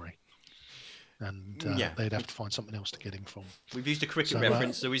story. and Yeah. they'd have to find something else to get him from. We've used a cricket So,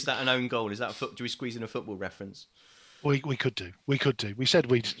 reference, so is that an own goal? Is that do we squeeze in a football reference? We could do. We said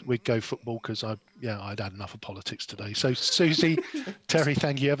we'd go football because I'd had enough of politics today. So Susie, Terry,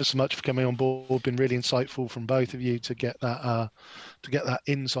 thank you ever so much for coming on board. Been really insightful from both of you to get that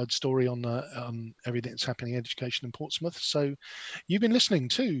inside story on everything that's happening in education in Portsmouth. So you've been listening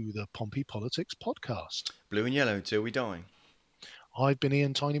to the Pompey Politics podcast. Blue and yellow till we die. I've been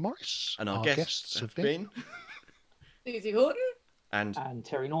Ian Tiny Morris. And our guests have been Suzy Horton and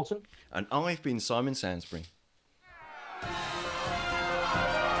Terry Norton. And I've been Simon Sansbury.